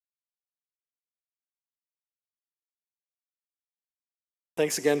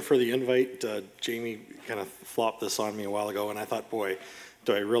Thanks again for the invite. Jamie kind of flopped this on me a while ago, and I thought, boy,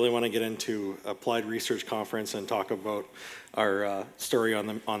 do I really want to get into Applied Research Conference and talk about our story on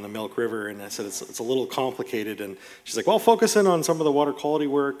the Milk River? And I said, it's a little complicated. And she's like, well, focus in on some of the water quality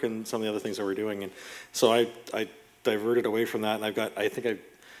work and some of the other things that we're doing. And so I diverted away from that, and I think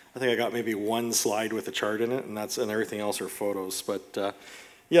I got maybe one slide with a chart in it, and everything else are photos. But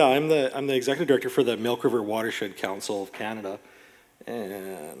yeah, I'm the executive director for the Milk River Watershed Council of Canada.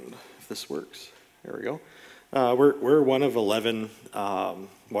 And if this works, there we go. We're one of 11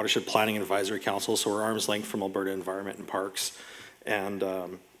 watershed planning and advisory councils, so we're arm's length from Alberta Environment and Parks, and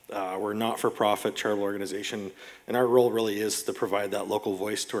we're a not-for-profit charitable organization, and our role really is to provide that local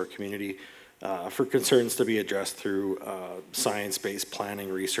voice to our community for concerns to be addressed through science-based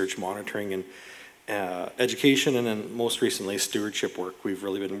planning, research, monitoring, and education, and then most recently stewardship work. We've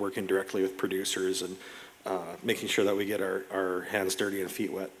really been working directly with producers and making sure that we get our hands dirty and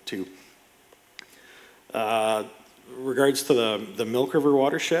feet wet too. Regards to the Milk River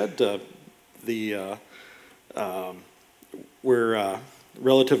watershed, we're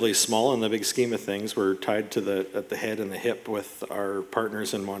relatively small in the big scheme of things. We're tied to at the head and the hip with our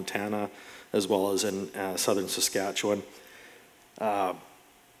partners in Montana as well as in southern Saskatchewan. The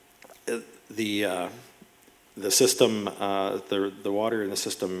system, the water in the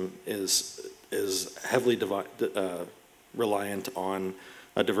system is heavily reliant on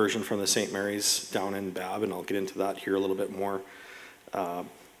a diversion from the St. Mary's down in Bab, and I'll get into that here a little bit more.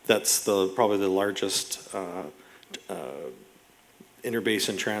 That's probably the largest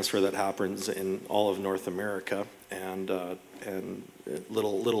interbasin transfer that happens in all of North America, and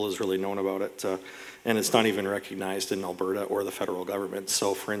little is really known about it, and it's not even recognized in Alberta or the federal government.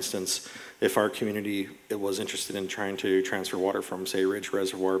 So, for instance, if our community was interested in trying to transfer water from, say, Ridge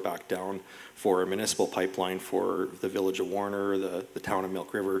Reservoir back down for a municipal pipeline for the village of Warner, the town of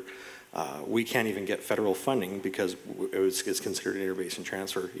Milk River, we can't even get federal funding because it's considered an interbasin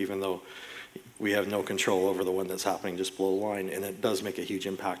transfer, even though we have no control over the one that's happening just below the line, and it does make a huge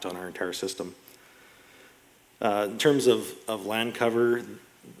impact on our entire system. In terms of land cover,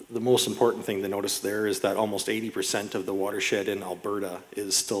 the most important thing to notice there is that almost 80% of the watershed in Alberta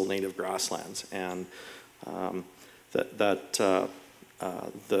is still native grasslands, and the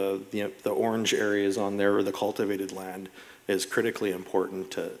orange areas on there, or the cultivated land, is critically important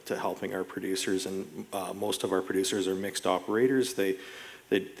to helping our producers, and most of our producers are mixed operators. They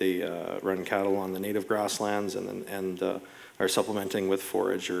run cattle on the native grasslands and are supplementing with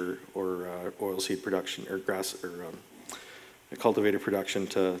forage or oilseed production or grass or cultivated production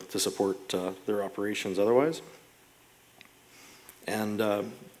to support their operations otherwise. And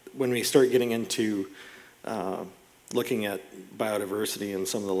when we start getting into looking at biodiversity and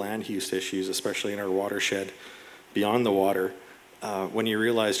some of the land use issues, especially in our watershed beyond the water, when you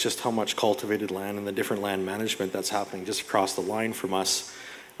realize just how much cultivated land and the different land management that's happening just across the line from us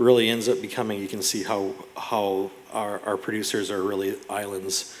really ends up becoming, you can see how our producers are really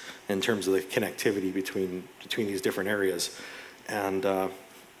islands in terms of the connectivity between these different areas. And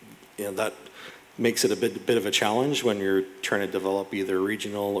that makes it a bit of a challenge when you're trying to develop either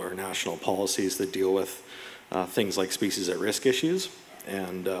regional or national policies that deal with things like species at risk issues.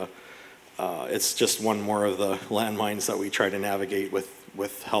 And it's just one more of the landmines that we try to navigate with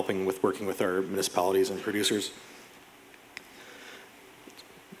working with our municipalities and producers.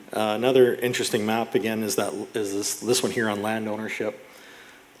 Another interesting map again is this one here on land ownership.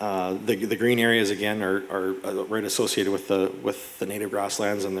 The green areas again are right associated with the native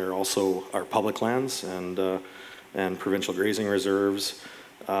grasslands, and they're also our public lands and provincial grazing reserves.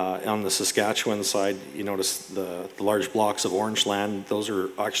 On the Saskatchewan side, you notice the large blocks of orange land. Those are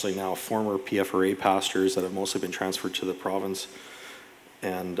actually now former PFRA pastures that have mostly been transferred to the province.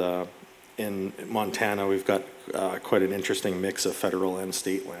 And in Montana, we've got quite an interesting mix of federal and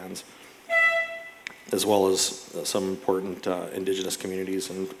state lands, as well as some important Indigenous communities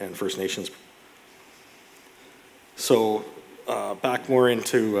and First Nations. So back more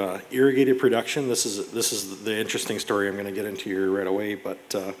into irrigated production. This is the interesting story I'm going to get into here right away.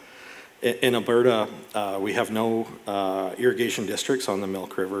 But in Alberta, we have no irrigation districts on the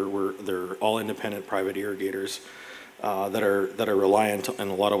Milk River. They're all independent private irrigators that are reliant in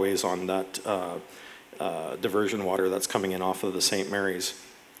a lot of ways on that diversion water that's coming in off of the St. Mary's.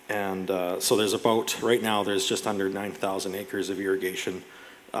 And so there's right now there's just under 9,000 acres of irrigation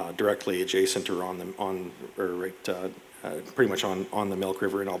directly adjacent or pretty much on the Milk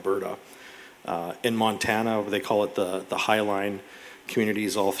River in Alberta. In Montana, they call it the Highline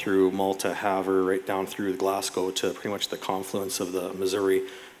communities all through Malta, Havre, right down through Glasgow to pretty much the confluence of the Missouri.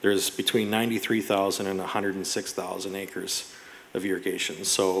 There's between 93,000 and 106,000 acres of irrigation.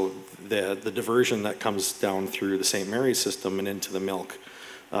 So the diversion that comes down through the St. Mary's system and into the Milk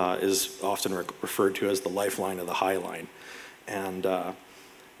is often referred to as the lifeline of the High Line. And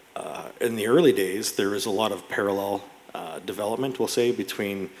in the early days, there was a lot of parallel development, we'll say,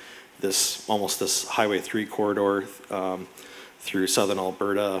 between almost this Highway 3 corridor through southern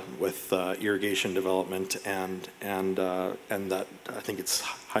Alberta with irrigation development and that, I think it's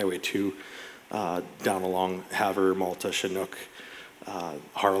Highway 2 down along Havre, Malta, Chinook,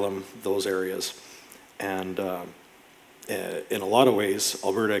 Harlem, those areas. And in a lot of ways,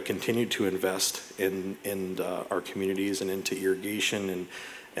 Alberta continued to invest in our communities and into irrigation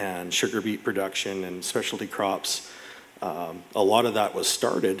and sugar beet production and specialty crops. A lot of that was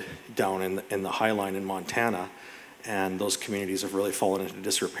started down in the High Line in Montana, and those communities have really fallen into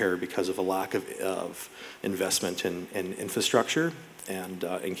disrepair because of a lack of investment in infrastructure, and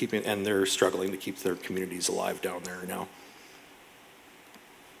they're struggling to keep their communities alive down there now.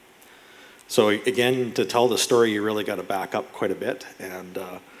 So again, to tell the story, you really got to back up quite a bit, and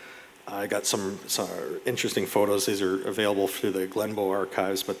I got some interesting photos. These are available through the Glenbow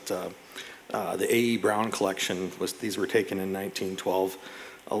archives, but the A.E. Brown collection these were taken in 1912.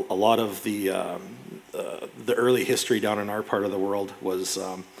 A lot of the early history down in our part of the world was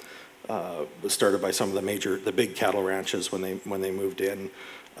started by some of the big cattle ranches when they moved in.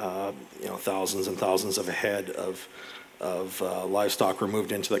 You know, thousands and thousands of head of livestock were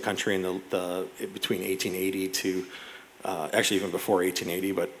moved into the country in between 1880 to actually even before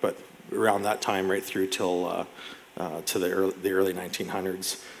 1880, but around that time right through till to the early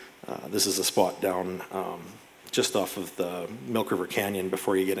 1900s. This is a spot down just off of the Milk River Canyon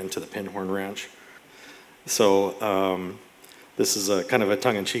before you get into the Pinhorn Ranch. So this is a kind of a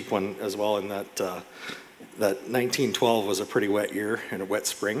tongue-in-cheek one as well, in that that 1912 was a pretty wet year and a wet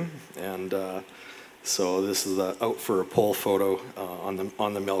spring, and so this is the out for a pole photo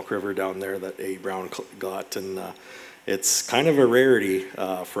on the Milk River down there that A. Brown got, and it's kind of a rarity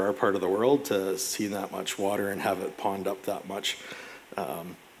for our part of the world to see that much water and have it pond up that much.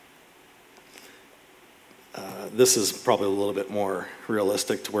 This is probably a little bit more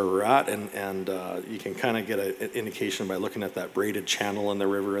realistic to where we're at, and you can kind of get an indication by looking at that braided channel in the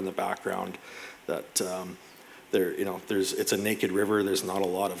river in the background that it's a naked river. There's not a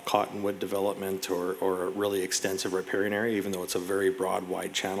lot of cottonwood development or a really extensive riparian area, even though it's a very broad,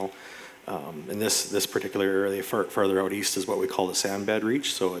 wide channel. And this particular area farther out east is what we call the sandbed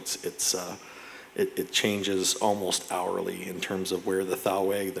reach. So it changes almost hourly in terms of where the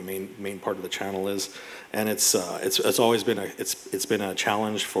Thalweg, the main part of the channel, is, and it's always been a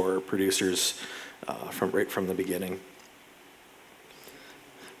challenge for producers right from the beginning.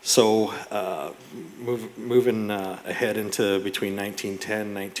 So moving ahead into between 1910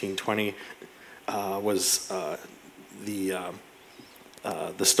 and 1920 was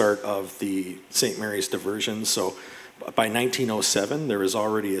the start of the St. Mary's diversion. So by 1907, there was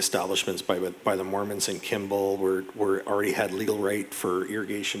already establishments by the Mormons in Kimball were already had legal right for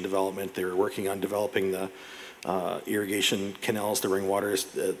irrigation development. They were working on developing the irrigation canals to bring waters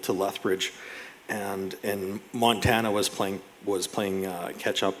to Lethbridge, and Montana was playing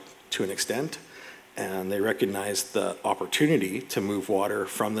catch up to an extent, and they recognized the opportunity to move water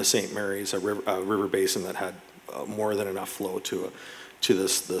from the St. Mary's, a river basin that had more than enough flow to the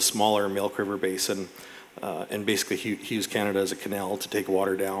smaller Milk River basin. And basically use Canada as a canal to take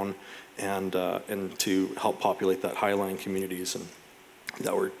water down and to help populate that highline communities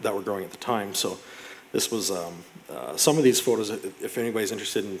that were growing at the time. So this was some of these photos. If anybody's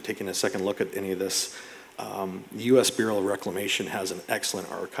interested in taking a second look at any of this, the U.S. Bureau of Reclamation has an excellent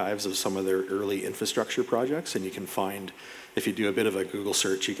archives of some of their early infrastructure projects, and you can find, if you do a bit of a Google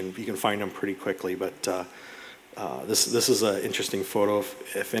search, you can find them pretty quickly. But this is an interesting photo.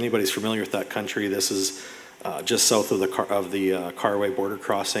 If anybody's familiar with that country, this is just south of the Carway border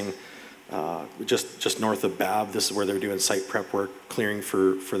crossing, just north of Bab. This is where they're doing site prep work, clearing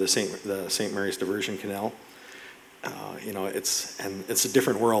for the St. Mary's Diversion Canal. You know, it's a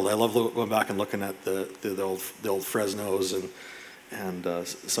different world. I love going back and looking at the old Fresnos and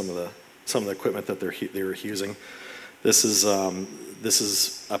some of the equipment that they were using. This is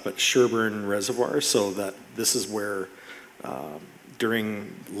up at Sherburne Reservoir, so that this is where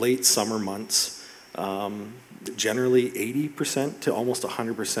during late summer months, generally 80% to almost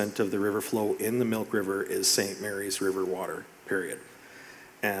 100% of the river flow in the Milk River is St. Mary's River water, period.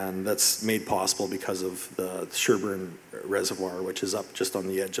 And that's made possible because of the Sherburne Reservoir, which is up just on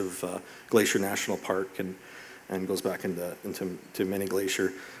the edge of Glacier National Park and goes back into Many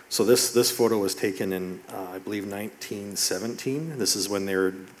Glacier. So this photo was taken in, I believe, 1917. This is when they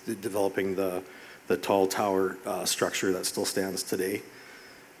were developing the the tall tower structure that still stands today.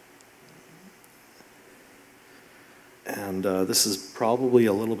 And this is probably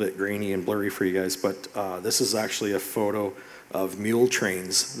a little bit grainy and blurry for you guys, but this is actually a photo of mule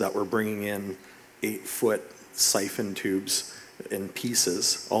trains that were bringing in 8-foot siphon tubes in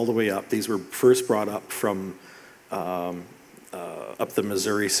pieces all the way up. These were first brought up from up the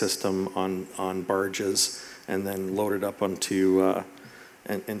Missouri system on barges, and then loaded up onto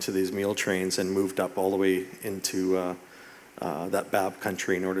into these mule trains and moved up all the way into that Bab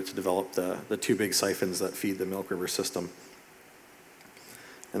country in order to develop the 2 big siphons that feed the Milk River system.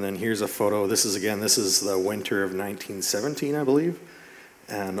 And then here's a photo. This is the winter of 1917, I believe.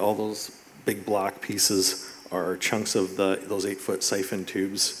 And all those big black pieces are chunks of those 8-foot siphon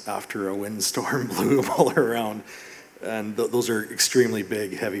tubes after a windstorm blew them all around. And those are extremely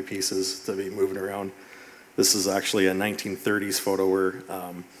big, heavy pieces to be moving around. This is actually a 1930s photo where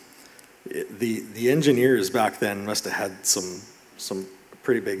the engineers back then must have had some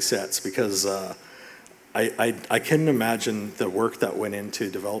pretty big sets, because I couldn't imagine the work that went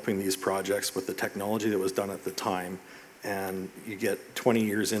into developing these projects with the technology that was done at the time. And you get 20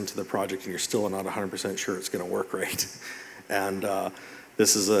 years into the project and you're still not 100% sure it's going to work right. And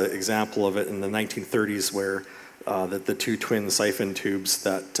this is an example of it in the 1930s, where the 2 twin siphon tubes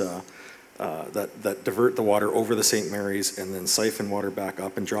that divert the water over the St. Mary's and then siphon water back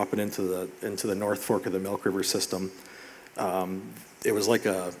up and drop it into the North Fork of the Milk River system. It was like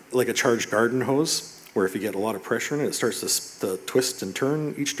a charged garden hose, where if you get a lot of pressure in it, it starts to twist and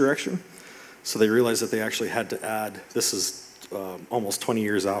turn each direction. So they realized that they actually had to add, this is almost 20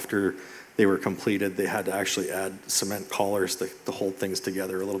 years after they were completed, they had to actually add cement collars to hold things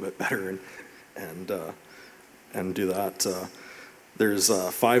together a little bit better and do that. There's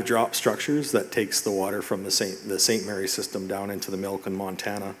 5 drop structures that takes the water from the St. Mary's system down into the Milk in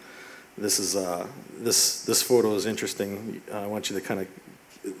Montana. This is this photo is interesting. I want you to kind of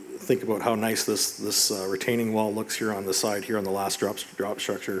think about how nice this retaining wall looks here on the side, here on the last drop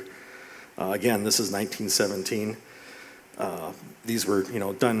structure. Again, this is 1917. These were,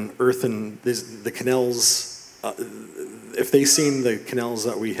 done earthen. The canals. If they seen the canals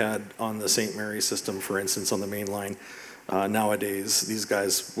that we had on the St. Mary's system, for instance, on the main line, nowadays these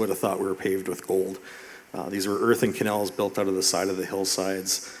guys would have thought we were paved with gold. These were earthen canals built out of the side of the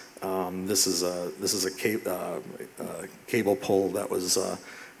hillsides. This is a cable pull that was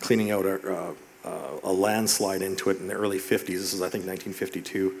cleaning out a landslide into it in the early 50s. This is, I think,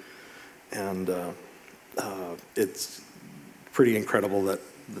 1952. And it's pretty incredible that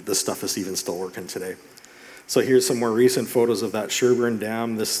this stuff is even still working today. So here's some more recent photos of that Sherburne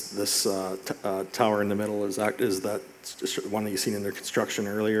Dam. This tower in the middle is that one that you've seen in their construction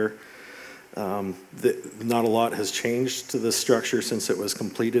earlier. Not a lot has changed to this structure since it was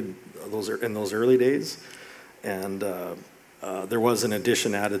completed in those early days. And there was an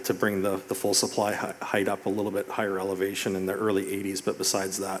addition added to bring the full supply height up a little bit higher elevation in the early 80s, but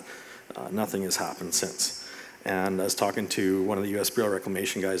besides that, nothing has happened since. And I was talking to one of the U.S. Bureau of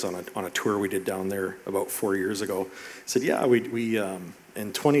Reclamation guys on a tour we did down there about 4 years ago. He said, yeah, we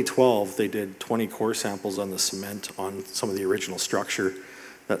in 2012, they did 20 core samples on the cement on some of the original structure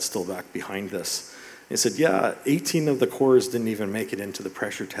that's still back behind this. He said, yeah, 18 of the cores didn't even make it into the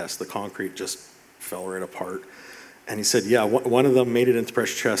pressure test. The concrete just fell right apart. And he said, yeah, one of them made it into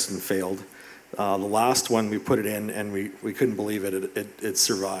pressure test and failed. The last one, we put it in and we couldn't believe it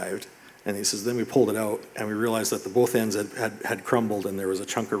survived. And he says, then we pulled it out and we realized that the both ends had crumbled, and there was a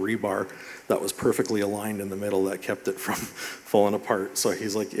chunk of rebar that was perfectly aligned in the middle that kept it from falling apart. So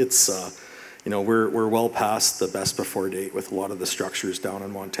he's like, it's, we're well past the best before date with a lot of the structures down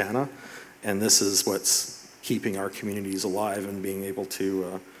in Montana. And this is what's keeping our communities alive and being able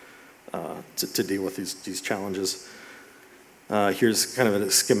to deal with these challenges. Here's kind of a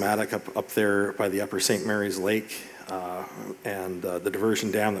schematic up there by the upper St. Mary's Lake. And the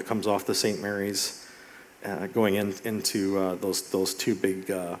diversion dam that comes off the St. Mary's, going into those 2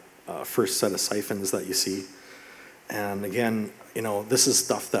 big first set of siphons that you see. And again, this is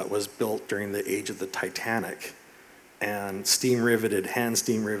stuff that was built during the age of the Titanic, and hand steam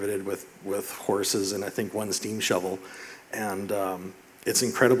riveted with horses and I think 1 steam shovel. And it's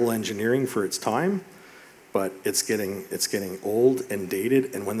incredible engineering for its time. But it's getting old and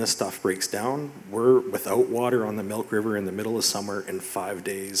dated, and when this stuff breaks down, we're without water on the Milk River in the middle of summer. In 5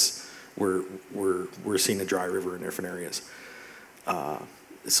 days, we're seeing a dry river in different areas.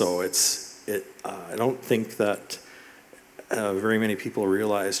 So I don't think that very many people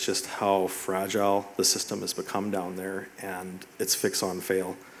realize just how fragile the system has become down there, and it's fix on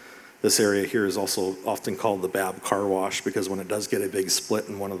fail. This area here is also often called the Bab Car Wash, because when it does get a big split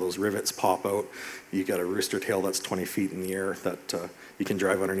and one of those rivets pop out, you got a rooster tail that's 20 feet in the air that you can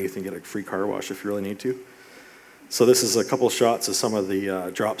drive underneath and get a free car wash if you really need to. So this is a couple shots of some of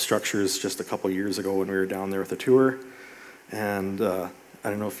the drop structures just a couple years ago when we were down there with a tour. And I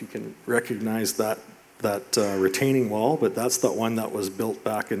don't know if you can recognize that retaining wall, but that's the one that was built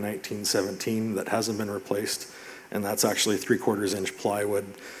back in 1917 that hasn't been replaced. And that's actually 3/4 inch plywood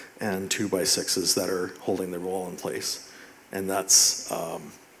and 2x6s that are holding the wall in place. And that's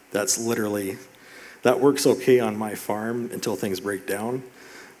literally, that works okay on my farm until things break down,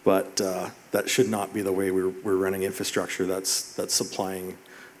 but that should not be the way we're running infrastructure that's supplying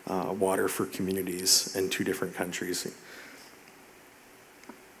water for communities in 2 different countries.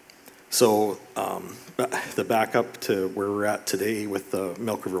 So the backup to where we're at today with the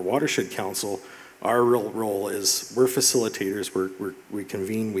Milk River Watershed Council, our real role is we're facilitators. We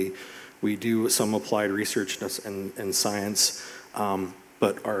convene, we do some applied research and science,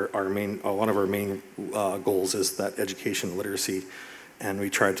 but one of our main goals is that education and literacy, and we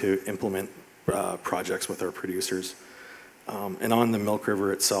try to implement projects with our producers. And on the Milk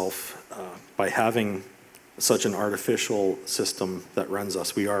River itself, by having such an artificial system that runs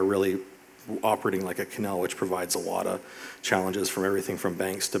us, we are really operating like a canal, which provides a lot of challenges, from everything from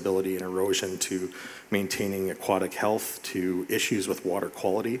bank stability and erosion to maintaining aquatic health to issues with water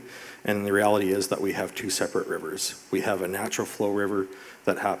quality. And the reality is that we have 2 separate rivers. We have a natural flow river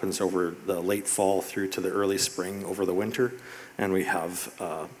that happens over the late fall through to the early spring over the winter, and we have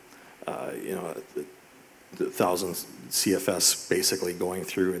 1,000 CFS basically going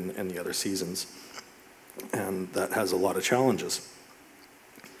through in the other seasons, and that has a lot of challenges.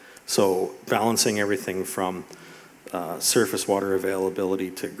 So balancing everything from surface water availability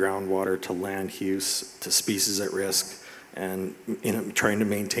to groundwater to land use to species at risk, and trying to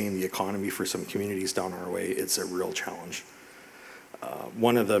maintain the economy for some communities down our way, it's a real challenge.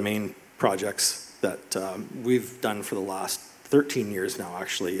 One of the main projects that we've done for the last 13 years now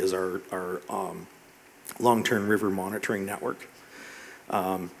actually is our long-term river monitoring network.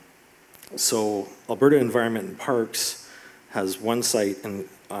 So Alberta Environment and Parks has one site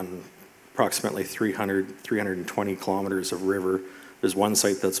on approximately 320 kilometers of river. There's one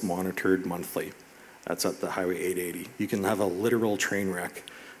site that's monitored monthly. That's at the Highway 880. You can have a literal train wreck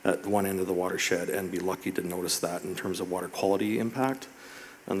at one end of the watershed and be lucky to notice that in terms of water quality impact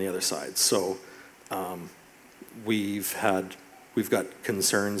on the other side. So we've got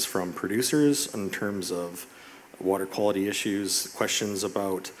concerns from producers in terms of water quality issues, questions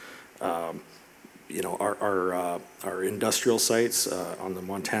about our industrial sites. On the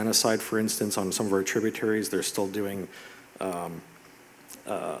Montana side, for instance, on some of our tributaries, they're still doing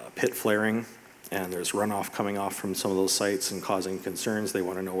pit flaring, and there's runoff coming off from some of those sites and causing concerns. They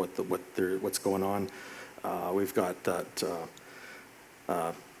want to know what's going on.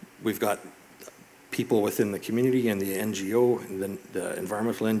 We've got people within the community and the NGO, and the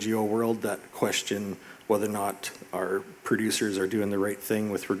environmental NGO world, that question whether or not our producers are doing the right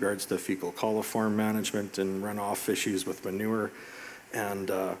thing with regards to fecal coliform management and runoff issues with manure. And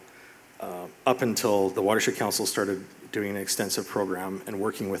up until the Watershed Council started doing an extensive program and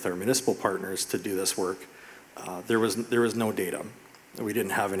working with our municipal partners to do this work, there was no data. We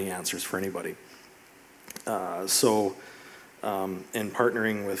didn't have any answers for anybody. In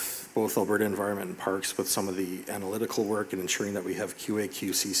partnering with both Alberta Environment and Parks with some of the analytical work and ensuring that we have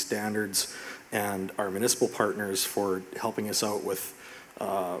QA/QC standards, and our municipal partners for helping us out with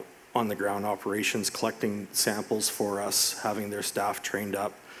on-the-ground operations, collecting samples for us, having their staff trained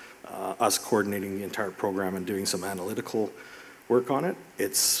up, us coordinating the entire program and doing some analytical work on it,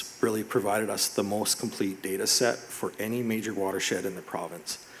 it's really provided us the most complete data set for any major watershed in the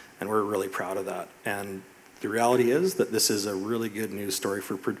province. And we're really proud of that. And the reality is that this is a really good news story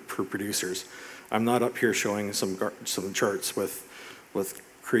for producers. I'm not up here showing some charts with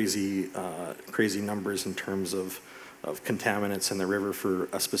crazy numbers in terms of contaminants in the river for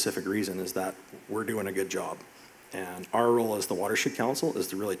a specific reason. Is that we're doing a good job. And our role as the Watershed Council is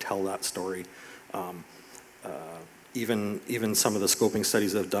to really tell that story. Even some of the scoping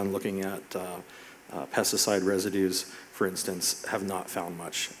studies I've done looking at pesticide residues, for instance, have not found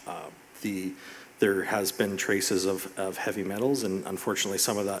much. There has been traces of heavy metals, and unfortunately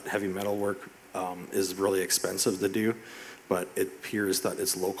some of that heavy metal work is really expensive to do, but it appears that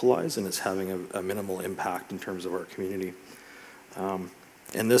it's localized and it's having a minimal impact in terms of our community.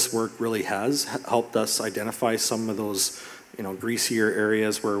 And this work really has helped us identify some of those greasier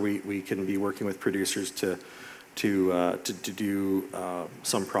areas where we can be working with producers to do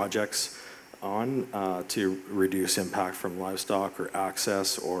some projects on to reduce impact from livestock or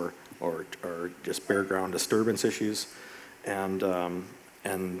access or or just bare ground disturbance issues. And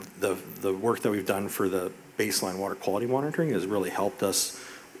the work that we've done for the baseline water quality monitoring has really helped us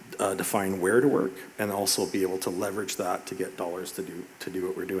define where to work and also be able to leverage that to get dollars to do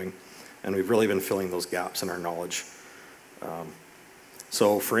what we're doing. And we've really been filling those gaps in our knowledge.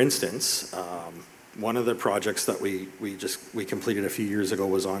 So for instance, one of the projects that we completed a few years ago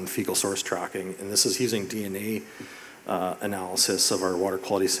was on fecal source tracking, and this is using DNA analysis of our water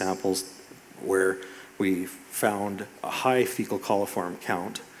quality samples, where we found a high fecal coliform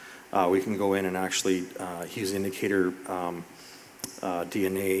count. We can go in and actually use indicator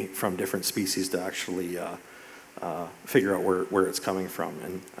DNA from different species to actually figure out where it's coming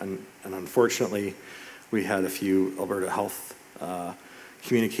from. And unfortunately, we had a few Alberta Health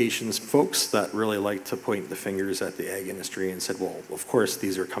communications folks that really like to point the fingers at the ag industry and said, well, of course,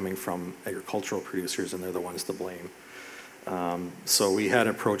 these are coming from agricultural producers and they're the ones to blame. So we had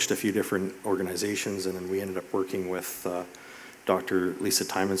approached a few different organizations, and then we ended up working with Dr. Lisa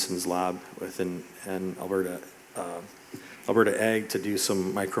Timonson's lab within Alberta Ag to do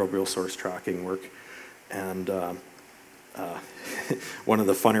some microbial source tracking work. And one of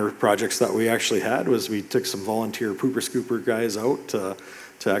the funner projects that we actually had was we took some volunteer pooper scooper guys out to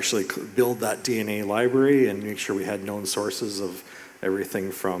actually build that DNA library and make sure we had known sources of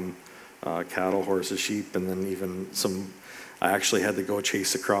everything from cattle, horses, sheep, and then even some. I actually had to go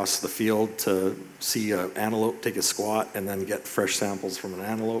chase across the field to see an antelope take a squat and then get fresh samples from an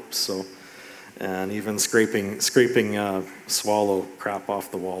antelope. So, and even scraping swallow crap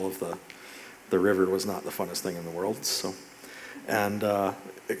off the wall of the river was not the funnest thing in the world. So, and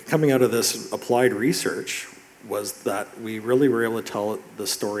coming out of this applied research was that we really were able to tell the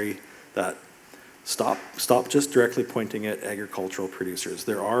story that stop just directly pointing at agricultural producers.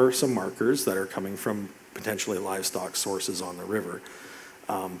 There are some markers that are coming from potentially livestock sources on the river,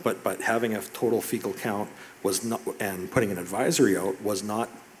 but having a total fecal count was not, and putting an advisory out was not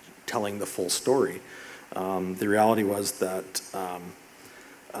telling the full story. The reality was that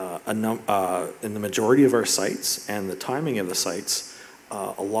in the majority of our sites and the timing of the sites,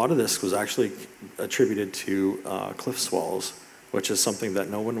 a lot of this was actually attributed to cliff swallows, which is something that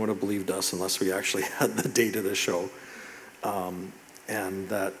no one would have believed us unless we actually had the data to show. And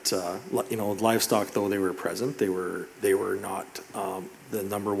that, livestock, though they were present, they were not the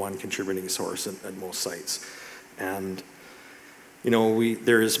number one contributing source at most sites. And,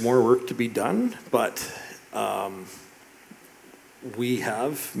 there is more work to be done, but we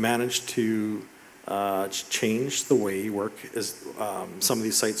have managed to change the way work is. Some of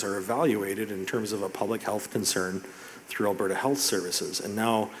these sites are evaluated in terms of a public health concern through Alberta Health Services. And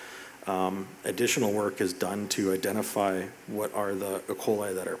now, additional work is done to identify what are the E.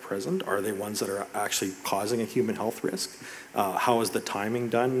 coli that are present. Are they ones that are actually causing a human health risk? How is the timing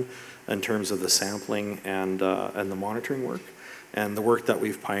done in terms of the sampling and the monitoring work? And the work that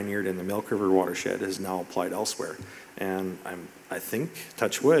we've pioneered in the Milk River watershed is now applied elsewhere. And I think,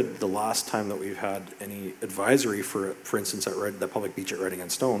 touch wood, the last time that we've had any advisory for instance, at the public beach at Reading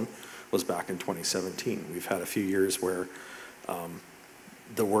and Stone was back in 2017. We've had a few years where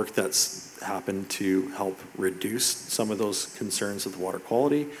the work that's happened to help reduce some of those concerns with water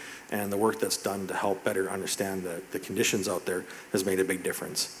quality and the work that's done to help better understand the conditions out there has made a big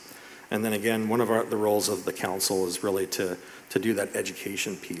difference. And then again, one of the roles of the council is really to do that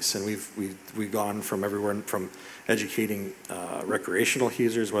education piece. And we've gone from everywhere from educating recreational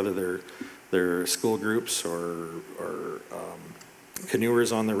users, whether they're school groups or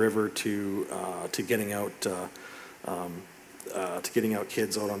canoers on the river, to getting out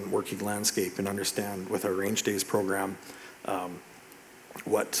kids out on working landscape and understand with our range days program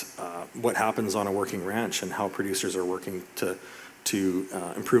what happens on a working ranch and how producers are working to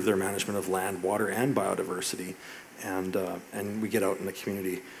improve their management of land, water, and biodiversity, and we get out in the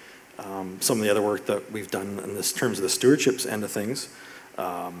community. Some of the other work that we've done in this terms of the stewardships end of things.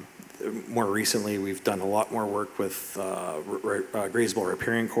 More recently, we've done a lot more work with grazable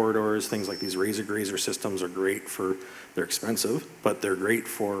riparian corridors. Things like these razor grazer systems are great for, they're expensive, but they're great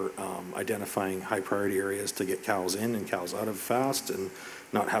for identifying high priority areas to get cows in and cows out of fast and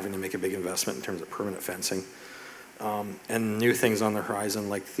not having to make a big investment in terms of permanent fencing. And new things on the horizon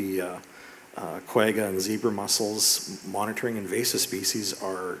like the quagga and zebra mussels. Monitoring invasive species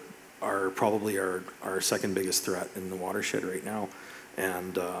are probably our second biggest threat in the watershed right now.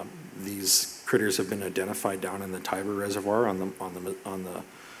 And these critters have been identified down in the Tiber Reservoir on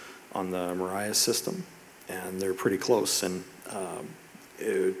the Marias system, and they're pretty close. And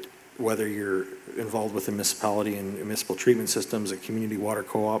whether you're involved with a municipality and municipal treatment systems, a community water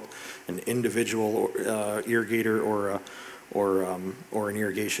co-op, an individual irrigator, or an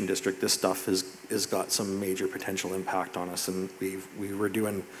irrigation district, this stuff has got some major potential impact on us. And we were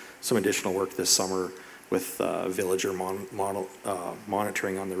doing some additional work this summer with villager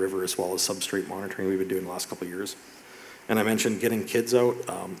monitoring on the river, as well as substrate monitoring we've been doing the last couple of years. And I mentioned getting kids out.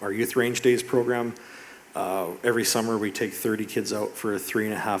 Our Youth Range Days program, every summer we take 30 kids out for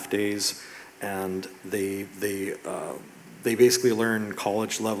 3.5 days, and they basically learn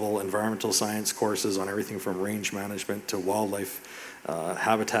college-level environmental science courses on everything from range management to wildlife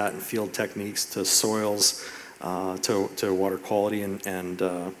habitat and field techniques to soils to water quality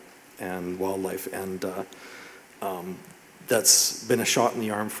and wildlife. And that's been a shot in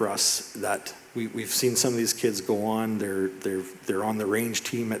the arm for us. That we've seen some of these kids go on. They're on the range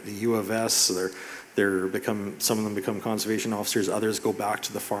team at the U of S. So some of them become conservation officers. Others go back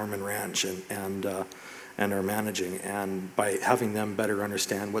to the farm and ranch and are managing. And by having them better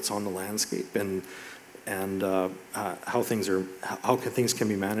understand what's on the landscape and how things can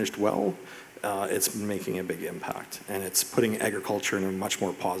be managed well, it's been making a big impact, and it's putting agriculture in a much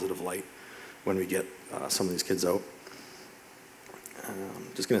more positive light when we get some of these kids out.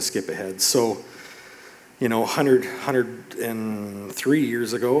 Just going to skip ahead. So, 103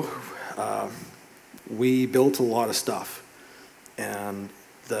 years ago, we built a lot of stuff, and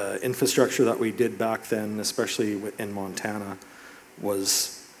the infrastructure that we did back then, especially in Montana,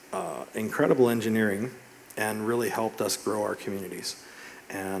 was incredible engineering and really helped us grow our communities.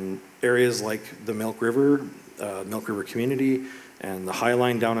 And areas like the Milk River community and the High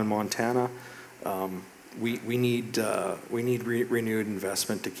Line down in Montana, we need renewed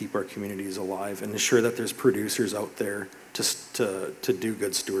investment to keep our communities alive and ensure that there's producers out there to do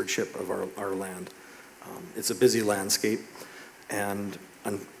good stewardship of our land. It's a busy landscape, and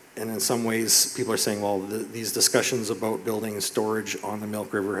in some ways people are saying, well, these discussions about building storage on the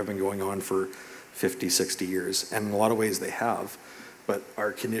Milk River have been going on for 50, 60 years, and in a lot of ways they have, but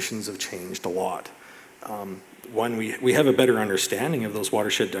our conditions have changed a lot. One, we have a better understanding of those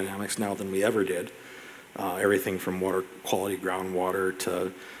watershed dynamics now than we ever did. Everything from water quality,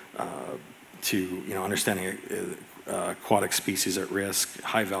 groundwater, to understanding aquatic species at risk,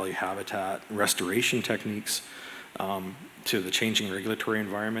 high value habitat, restoration techniques, to the changing regulatory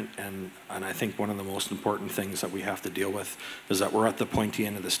environment. And I think one of the most important things that we have to deal with is that we're at the pointy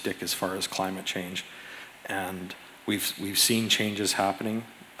end of the stick as far as climate change. And we've seen changes happening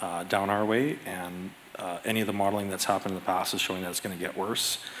down our way, and any of the modeling that's happened in the past is showing that it's going to get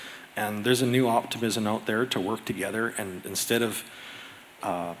worse. And there's a new optimism out there to work together, and instead of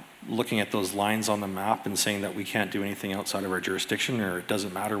looking at those lines on the map and saying that we can't do anything outside of our jurisdiction, or it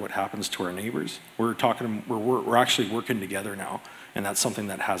doesn't matter what happens to our neighbors, we're actually working together now, and that's something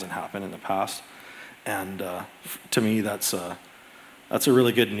that hasn't happened in the past. And to me, that's a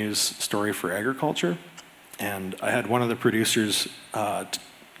really good news story for agriculture. And I had one of the producers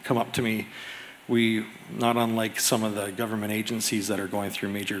come up to me. We, not unlike some of the government agencies that are going through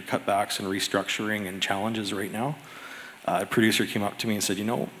major cutbacks and restructuring and challenges right now, a producer came up to me and said,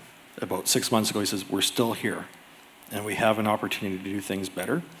 about 6 months ago, he says, we're still here, and we have an opportunity to do things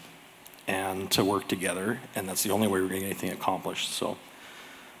better and to work together, and that's the only way we're going to get anything accomplished. So,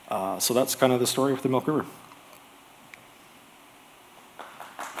 so that's kind of the story with the Milk River.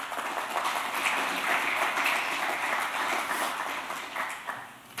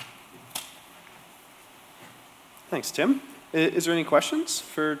 Thanks, Tim. Is there any questions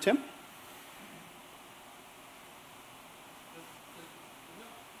for Tim?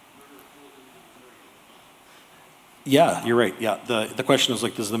 Yeah, you're right. Yeah, the question is,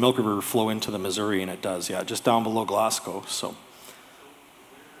 like, does the Milk River flow into the Missouri? And it does, yeah, just down below Glasgow. So.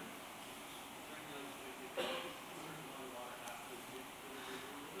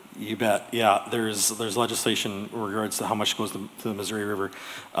 You bet. Yeah, there's legislation in regards to how much goes to the Missouri River.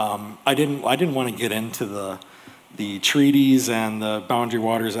 I didn't want to get into the treaties and the Boundary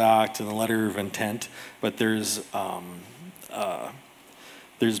Waters Act and the letter of intent, but there's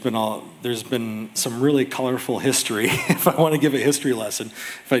been some really colorful history. If I want to give a history lesson,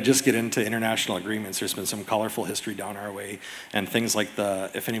 if I just get into international agreements, there's been some colorful history down our way, and things like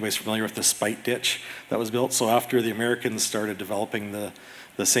if anybody's familiar with the Spite Ditch that was built. So after the Americans started developing the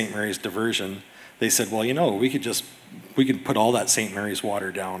St. Mary's diversion, they said, well, we could put all that St. Mary's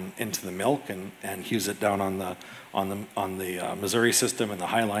water down into the Milk and use it down on the Missouri system and the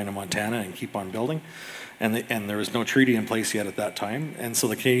High Line of Montana and keep on building. And there was no treaty in place yet at that time. And so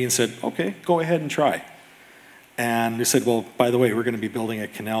the Canadians said, okay, go ahead and try. And they said, well, by the way, we're going to be building a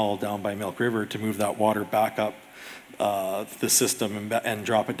canal down by Milk River to move that water back up the system and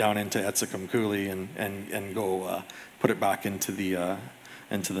drop it down into Etsicum Coulee and go put it back into the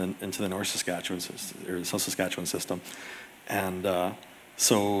North Saskatchewan or South Saskatchewan system. And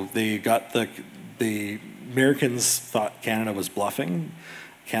so they got the Americans thought Canada was bluffing.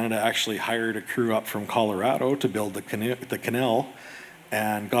 Canada actually hired a crew up from Colorado to build the canal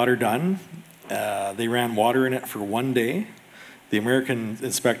and got her done. They ran water in it for 1 day. The American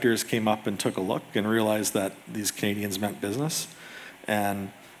inspectors came up and took a look and realized that these Canadians meant business.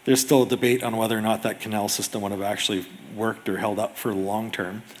 And there's still a debate on whether or not that canal system would have actually worked or held up for the long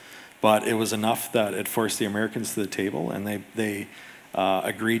term. But it was enough that it forced the Americans to the table, and they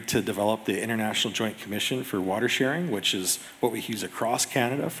agreed to develop the International Joint Commission for Water Sharing, which is what we use across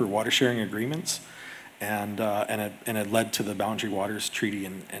Canada for water sharing agreements. And it led to the Boundary Waters Treaty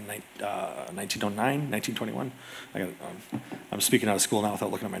in 1909, 1921. I'm speaking out of school now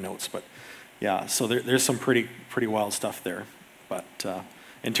without looking at my notes, but yeah, so there's some pretty wild stuff there. But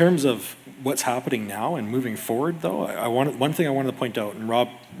in terms of what's happening now and moving forward, though, one thing I wanted to point out, and Rob,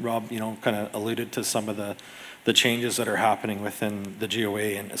 kind of alluded to some of the changes that are happening within the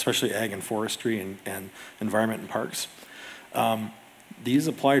GOA, and especially ag and forestry and environment and parks. These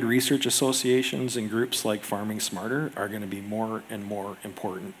applied research associations and groups like Farming Smarter are going to be more and more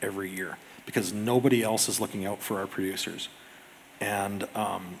important every year because nobody else is looking out for our producers. And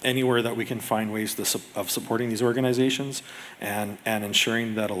anywhere that we can find ways of supporting these organizations and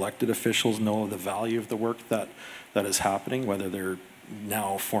ensuring that elected officials know the value of the work that is happening, whether they're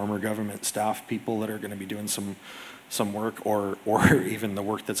now former government staff people that are going to be doing some work or even the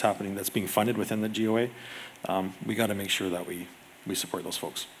work that's happening that's being funded within the GOA, we got to make sure that we support those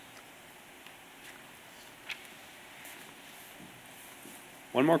folks.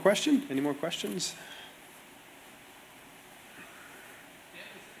 One more question? Any more questions?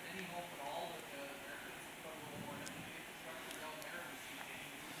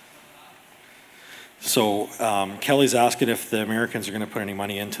 So Kelly's asking if the Americans are going to put any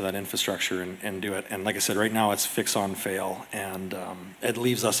money into that infrastructure and do it. And like I said, right now it's fix on fail, and it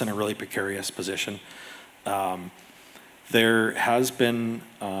leaves us in a really precarious position. There has been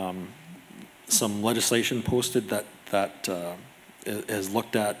some legislation posted that has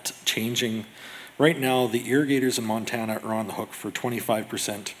looked at changing. Right now, the irrigators in Montana are on the hook for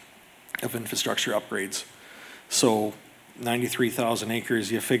 25% of infrastructure upgrades. So 93,000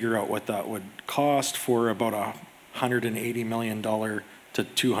 acres, you figure out what that would cost for about a $180 million to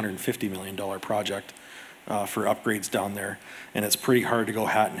 $250 million project for upgrades down there. And it's pretty hard to go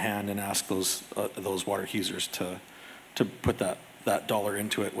hat in hand and ask those water users to put that dollar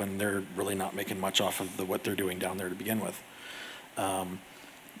into it when they're really not making much off of what they're doing down there to begin with.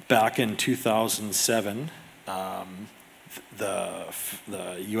 Back in 2007, the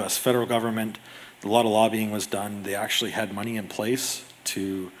U.S. federal government, a lot of lobbying was done. They actually had money in place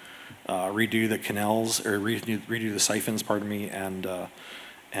to redo the canals, or redo the siphons, pardon me, and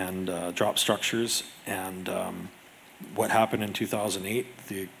drop structures. And what happened in 2008,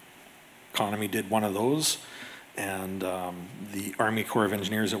 the economy did one of those, and the Army Corps of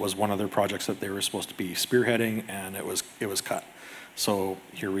Engineers, it was one of their projects that they were supposed to be spearheading, and it was cut. So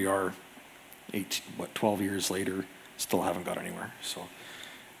here we are, 12 years later, still haven't got anywhere. So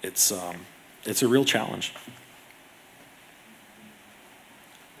it's a real challenge.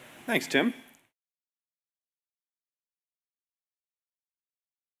 Thanks, Tim.